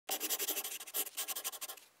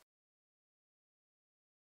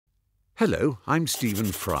Hello, I'm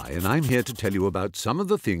Stephen Fry, and I'm here to tell you about some of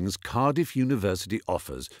the things Cardiff University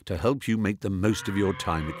offers to help you make the most of your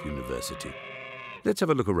time at university. Let's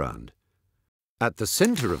have a look around. At the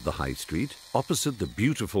centre of the High Street, opposite the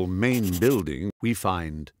beautiful main building, we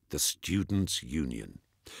find the Students' Union.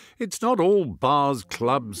 It's not all bars,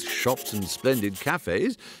 clubs, shops and splendid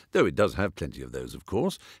cafes, though it does have plenty of those, of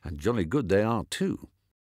course, and jolly good they are too.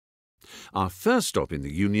 Our first stop in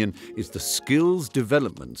the Union is the Skills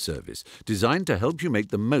Development Service, designed to help you make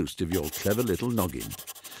the most of your clever little noggin.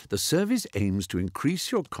 The service aims to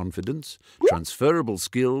increase your confidence, transferable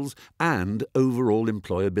skills and overall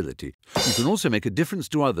employability. You can also make a difference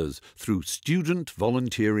to others through Student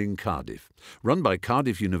Volunteering Cardiff. Run by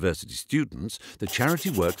Cardiff University students, the charity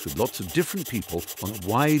works with lots of different people on a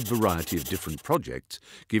wide variety of different projects,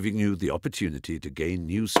 giving you the opportunity to gain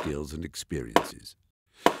new skills and experiences.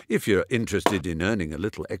 If you're interested in earning a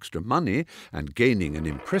little extra money and gaining an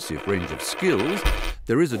impressive range of skills,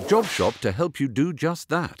 there is a job shop to help you do just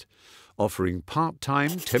that. Offering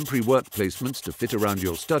part-time, temporary work placements to fit around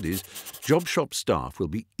your studies, job shop staff will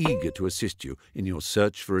be eager to assist you in your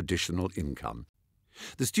search for additional income.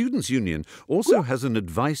 The Students' Union also has an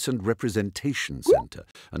advice and representation centre,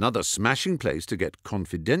 another smashing place to get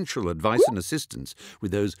confidential advice and assistance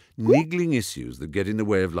with those niggling issues that get in the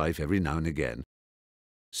way of life every now and again.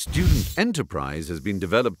 Student Enterprise has been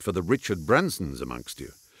developed for the Richard Bransons amongst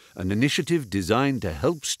you, an initiative designed to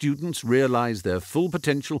help students realise their full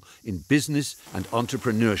potential in business and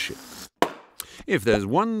entrepreneurship. If there's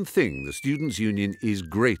one thing the Students' Union is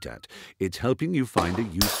great at, it's helping you find a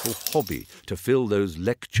useful hobby to fill those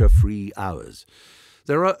lecture-free hours.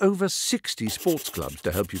 There are over 60 sports clubs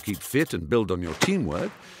to help you keep fit and build on your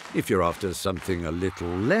teamwork. If you're after something a little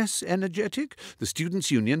less energetic, the Students'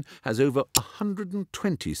 Union has over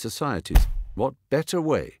 120 societies. What better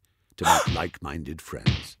way to make like-minded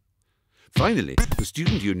friends? Finally, the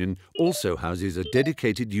Student Union also houses a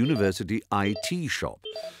dedicated university IT shop.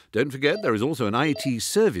 Don't forget there is also an IT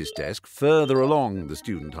service desk further along the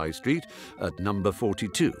Student High Street at number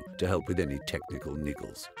 42 to help with any technical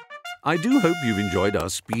niggles. I do hope you've enjoyed our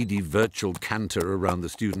speedy virtual canter around the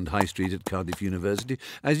Student High Street at Cardiff University.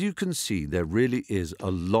 As you can see, there really is a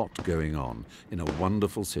lot going on in a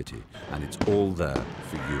wonderful city, and it's all there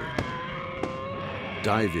for you.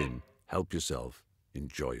 Dive in, help yourself,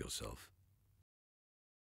 enjoy yourself.